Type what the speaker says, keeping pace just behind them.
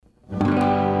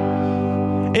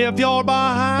If you're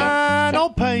behind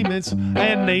on payments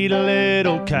and need a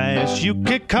little cash, you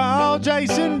can call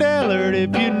Jason Dillard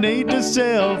if you need to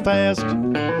sell fast.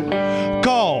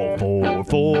 Call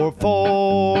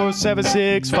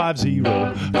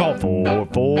 444-7650. Call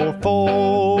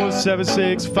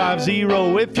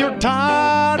 444-7650. If you're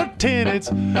tired of tenants,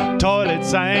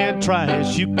 toilets, and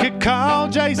trash, you can call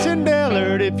Jason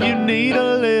Dillard if you need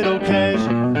a little cash.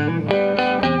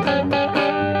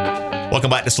 Welcome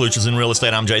back to Solutions in Real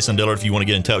Estate. I'm Jason Dillard. If you want to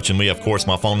get in touch with me, of course,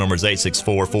 my phone number is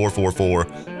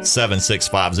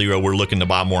 864-444-7650. We're looking to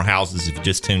buy more houses. If you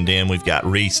just tuned in, we've got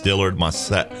Reese Dillard, my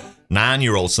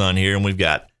 9-year-old son here, and we've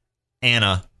got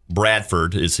Anna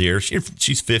Bradford is here.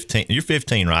 She's 15. You're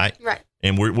 15, right? Right.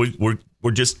 And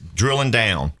we're just drilling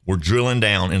down. We're drilling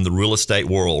down in the real estate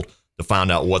world to find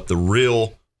out what the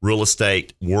real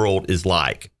estate world is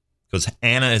like. Because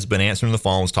Anna has been answering the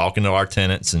phones, talking to our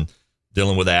tenants, and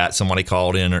dealing with that. Somebody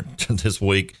called in this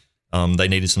week. They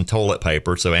needed some toilet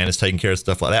paper, so Anna's taking care of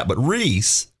stuff like that. But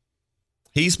Reese,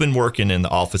 he's been working in the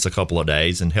office a couple of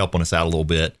days and helping us out a little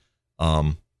bit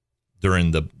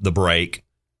during the break.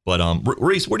 But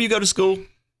Reese, where do you go to school?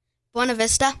 Buena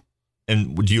Vista.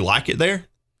 And do you like it there?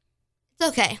 It's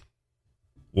okay.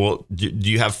 Well, do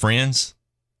you have friends?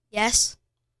 Yes.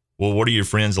 Well, what are your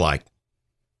friends like?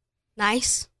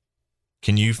 Nice.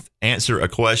 Can you answer a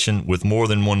question with more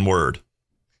than one word?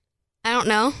 I don't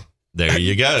know. There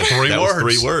you go. Three that words.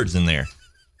 was 3 words in there.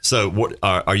 So what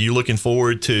are you looking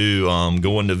forward to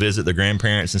going to visit the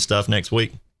grandparents and stuff next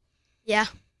week? Yeah.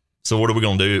 So what are we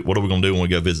going to do? What are we going to do when we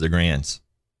go visit the grands?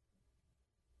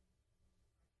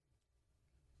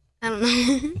 I don't know.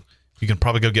 You can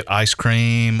probably go get ice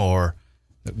cream or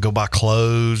go buy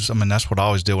clothes. I mean, that's what I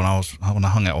always did when I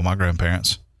hung out with my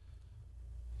grandparents.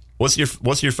 What's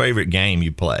your favorite game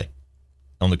you play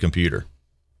on the computer?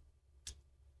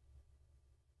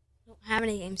 Don't have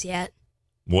any games yet.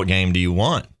 What game do you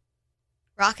want?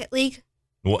 Rocket League.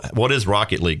 What is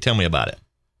Rocket League? Tell me about it.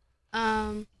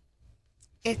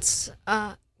 It's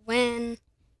when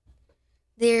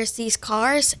there's these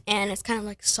cars and it's kind of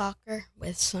like soccer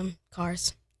with some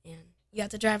cars and you have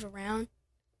to drive around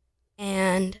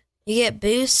and you get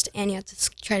boost and you have to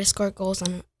try to score goals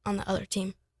on the other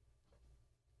team.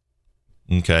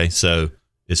 Okay, so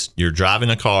you're driving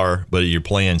a car, but you're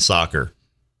playing soccer,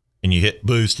 and you hit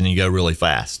boost and you go really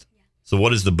fast. Yeah. So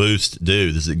what does the boost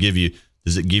do? Does it give you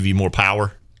more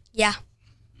power? Yeah.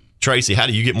 Tracy, how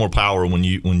do you get more power when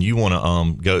you want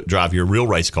to go drive your real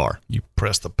race car? You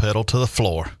press the pedal to the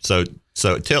floor. So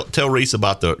tell Reese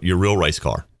about your real race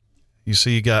car. You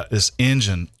see, you got this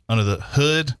engine under the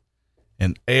hood,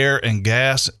 and air and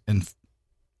gas and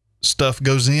stuff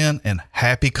goes in, and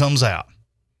happy comes out.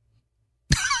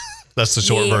 That's the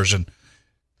short version.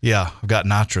 Yeah, I've got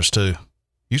nitrous too.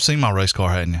 You've seen my race car,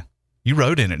 hadn't you? You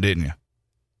rode in it, didn't you?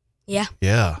 Yeah.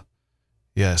 Yeah.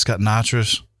 Yeah, it's got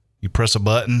nitrous. You press a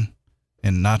button,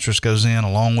 and nitrous goes in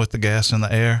along with the gas in the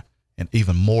air, and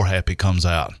even more happy comes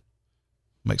out.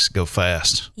 Makes it go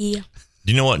fast. Yeah.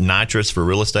 Do you know what nitrous for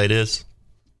real estate is?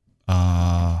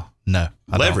 No.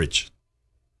 Leverage.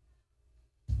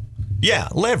 Yeah,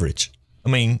 leverage. I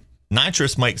mean,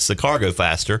 nitrous makes the car go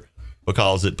faster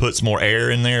because it puts more air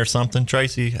in there or something.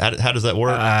 Tracy, how does that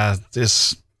work?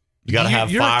 You got to have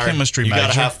you're fire. A chemistry you major.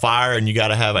 got to have fire, and you got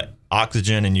to have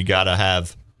oxygen, and you got to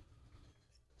have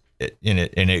it in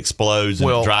it, and it explodes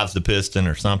and it drives the piston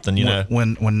or something. You know,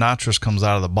 when nitrous comes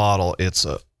out of the bottle, it's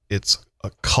a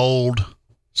cold,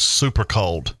 super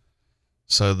cold.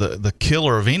 So the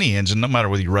killer of any engine, no matter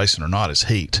whether you're racing or not, is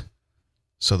heat.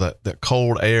 So that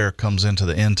cold air comes into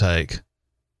the intake,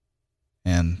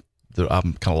 and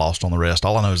I'm kind of lost on the rest.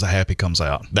 All I know is the happy comes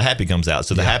out. The happy comes out.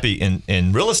 So the happy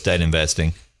in real estate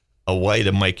investing, a way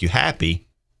to make you happy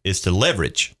is to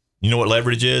leverage. You know what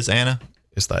leverage is, Anna?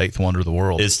 It's the 8th wonder of the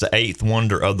world. It's the 8th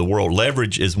wonder of the world.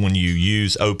 Leverage is when you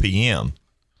use OPM,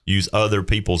 use other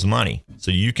people's money.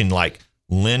 So you can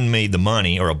lend me the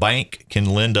money, or a bank can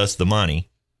lend us the money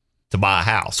to buy a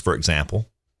house, for example.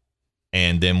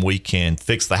 And then we can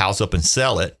fix the house up and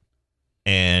sell it.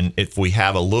 And if we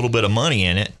have a little bit of money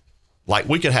in it, like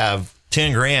we could have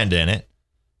 10 grand in it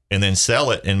and then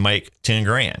sell it and make 10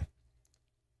 grand.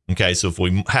 Okay. So if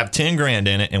we have 10 grand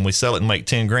in it and we sell it and make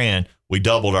 10 grand, we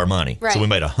doubled our money. Right. So we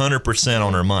made 100%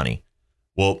 on our money.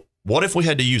 Well, what if we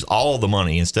had to use all the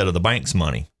money instead of the bank's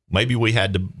money? Maybe we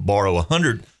had to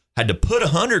had to put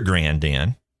 100 grand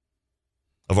in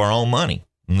of our own money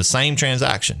in the same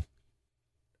transaction.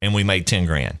 And we made 10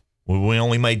 grand. Well, we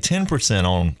only made 10%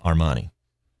 on our money.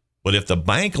 But if the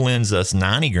bank lends us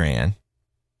 90 grand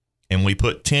and we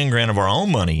put 10 grand of our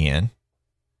own money in,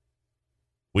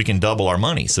 we can double our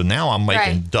money. So now I'm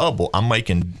making Right. double.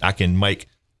 I can make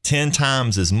 10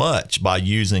 times as much by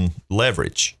using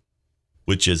leverage,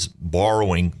 which is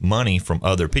borrowing money from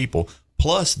other people.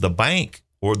 Plus the bank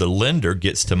or the lender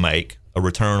gets to make a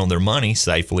return on their money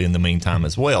safely in the meantime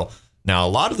as well. Now, a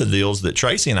lot of the deals that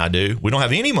Tracy and I do, we don't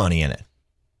have any money in it.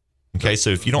 Okay. So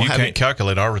if you don't You have can't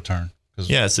calculate our return. 'Cause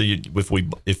yeah, so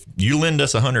if you lend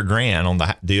us $100,000 on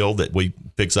the deal that we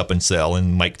fix up and sell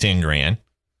and make $10,000,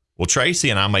 well, Tracy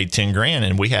and I made $10,000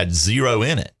 and we had zero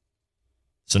in it.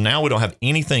 So now we don't have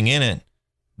anything in it.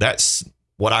 That's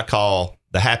what I call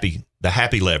the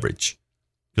happy leverage,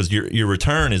 because your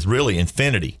return is really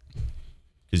infinity,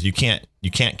 because you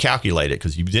can't calculate it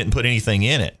because you didn't put anything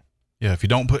in it. Yeah, if you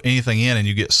don't put anything in and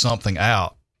you get something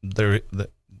out, there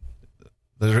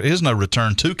is no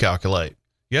return to calculate.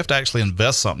 You have to actually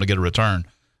invest something to get a return.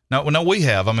 Now, we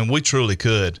have. I mean, we truly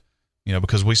could,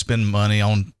 because we spend money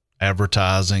on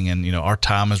advertising, and our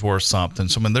time is worth something.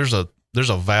 So I mean, there's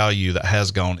a value that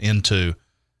has gone into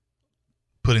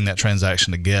putting that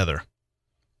transaction together.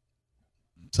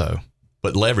 So,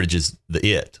 But leverage is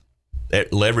it.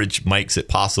 That leverage makes it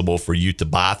possible for you to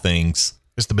buy things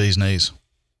it's the bee's knees.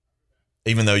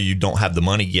 even though you don't have the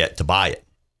money yet to buy it.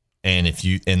 And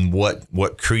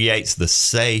what creates the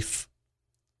safe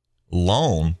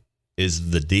loan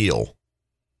is the deal.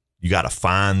 You got to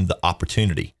find the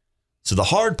opportunity. So the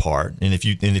hard part, and if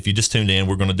you just tuned in,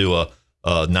 we're going to do a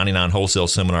 99 wholesale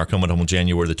seminar coming up on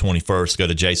January the 21st. Go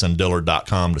to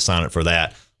jasondillard.com to sign up for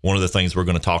that. One of the things we're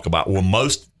going to talk about, well,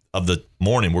 most of the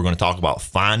morning, we're going to talk about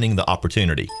finding the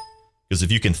opportunity. Because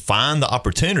if you can find the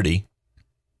opportunity,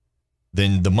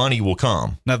 then the money will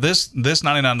come. Now, this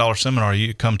 $99 seminar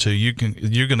you come to, you're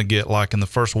going to get, like, in the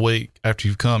first week after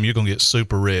you've come, you're going to get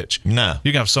super rich. No.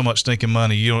 You're going to have so much stinking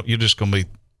money, you're just going to be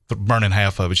burning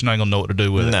half of it. You're not going to know what to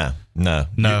do with it. No.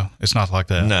 It's not like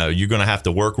that. No, you're going to have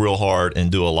to work real hard and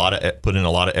put in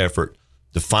a lot of effort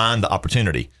to find the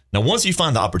opportunity. Now, once you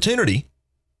find the opportunity,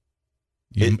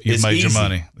 You it's made easy. your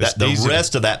money. It's The easy.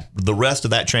 rest of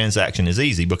that transaction is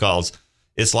easy, because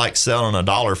it's like selling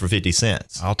 $1 for 50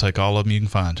 cents. I'll take all of them you can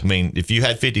find. I mean, if you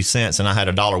had 50 cents and I had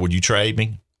 $1, would you trade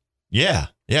me? Yeah,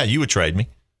 you would trade me.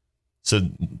 So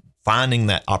finding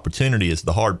that opportunity is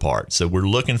the hard part. So we're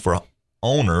looking for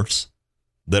owners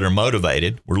that are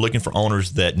motivated. We're looking for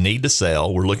owners that need to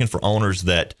sell. We're looking for owners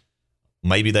that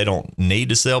maybe they don't need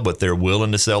to sell, but they're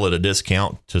willing to sell at a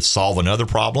discount to solve another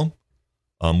problem.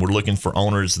 We're looking for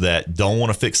owners that don't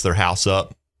want to fix their house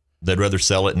up. They'd rather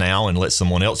sell it now and let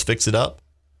someone else fix it up.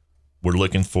 We're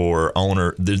looking for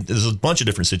there's a bunch of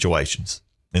different situations.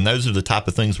 And those are the type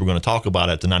of things we're going to talk about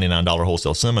at the $99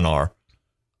 wholesale seminar.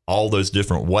 All those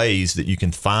different ways that you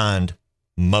can find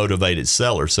motivated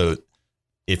sellers. So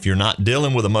if you're not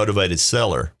dealing with a motivated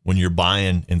seller when you're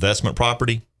buying investment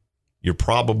property, you're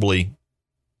probably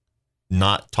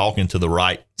not talking to the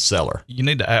right seller. You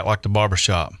need to act like the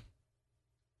barbershop.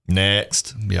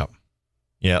 Next. Yep.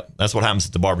 Yeah, that's what happens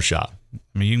at the barbershop.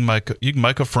 I mean, you can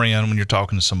make a friend when you're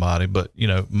talking to somebody, but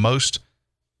most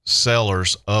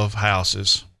sellers of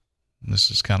houses, and this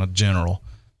is kind of general,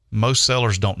 most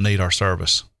sellers don't need our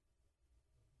service.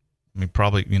 I mean,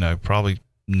 probably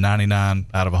 99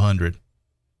 out of 100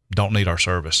 don't need our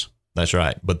service. That's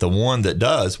right. But the one that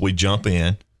does, we jump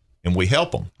in and we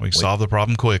help them. We solve the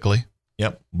problem quickly.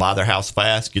 Yep. Buy their house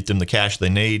fast, get them the cash they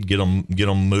need, get them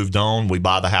moved on. We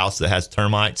buy the house that has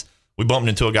termites. We bumped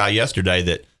into a guy yesterday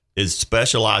that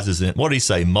specializes in, what did he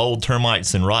say, mold,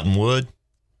 termites, and rotten wood?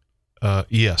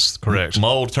 Yes, correct.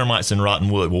 Mold, termites, and rotten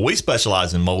wood. Well, we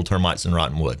specialize in mold, termites, and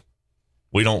rotten wood.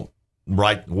 We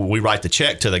write the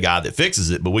check to the guy that fixes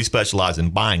it, but we specialize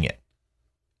in buying it.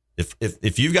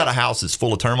 If you've got a house that's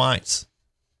full of termites,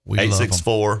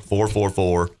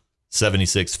 864-444-7650.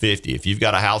 If you've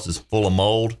got a house that's full of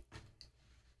mold,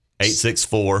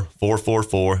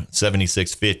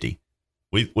 864-444-7650.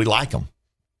 We like them.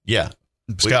 Yeah.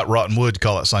 If it's got rotten wood,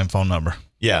 call that same phone number.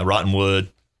 Yeah, rotten wood,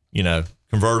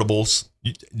 convertibles.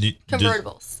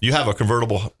 Convertibles. You have a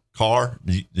convertible car?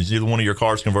 Is either one of your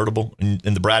cars convertible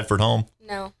in the Bradford home?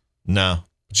 No. No.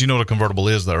 But you know what a convertible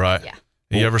is, though, right? Yeah.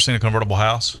 Have you ever seen a convertible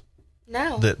house?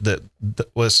 No.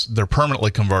 They're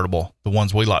permanently convertible, the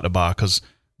ones we like to buy, because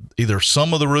either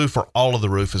some of the roof or all of the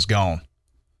roof is gone.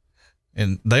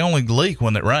 And they only leak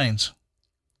when it rains.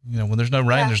 When there's no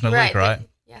rain, there's no leak, right?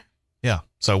 Yeah. Yeah.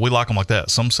 So we like them like that.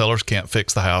 Some sellers can't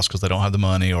fix the house because they don't have the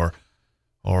money or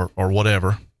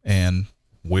whatever. And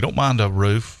we don't mind a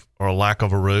roof or a lack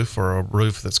of a roof or a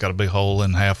roof that's got a big hole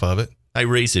in half of it. Hey,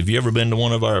 Reese, have you ever been to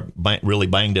one of our really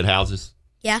banged it houses?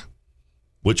 Yeah.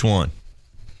 Which one?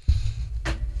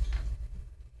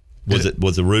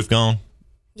 Was the roof gone?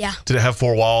 Yeah. Did it have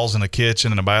 4 walls and a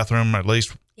kitchen and a bathroom at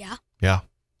least? Yeah. Yeah.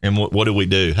 And what did we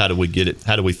do? How did we get it?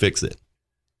 How do we fix it?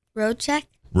 Road check.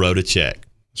 Wrote a check.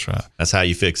 That's right. That's how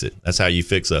you fix it. That's how you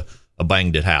fix a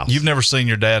banged it house. You've never seen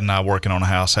your dad and I working on a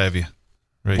house, have you,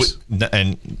 Reese?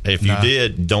 And if you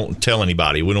did, don't tell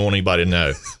anybody. We don't want anybody to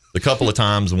know. The couple of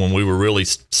times when we were really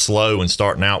slow and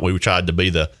starting out, we tried to be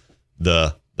the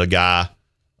guy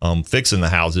fixing the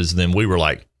houses. Then we were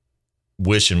like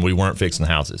wishing we weren't fixing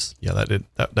the houses. Yeah,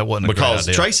 that wasn't a because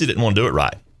great idea. Tracy didn't want to do it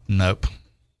right. Nope.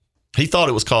 He thought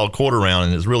it was called quarter round,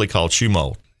 and it's really called shoe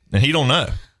mold. And he don't know.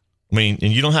 I mean,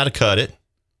 and you don't know how to cut it.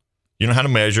 You don't know how to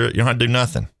measure it. You don't know how to do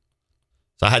nothing.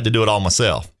 So I had to do it all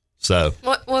myself. So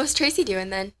What was Tracy doing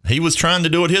then? he was trying to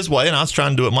do it his way, and I was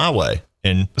trying to do it my way.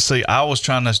 And See, I was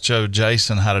trying to show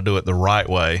Jason how to do it the right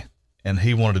way, and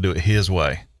he wanted to do it his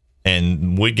way.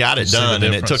 and we got it See the done, and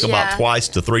it difference. took about Yeah. twice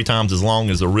to 3 times as long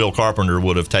as a real carpenter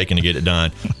would have taken to get it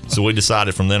done. So we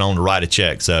decided from then on to write a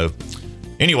check. So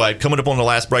anyway, coming up on the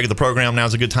last break of the program,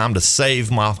 now's a good time to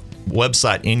save my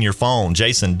website in your phone,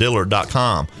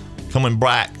 jasondillard.com. Coming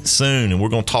back soon, and we're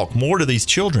going to talk more to these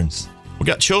children's. We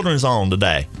got children's on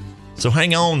today. So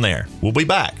hang on there. We'll be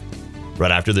back right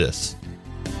after this.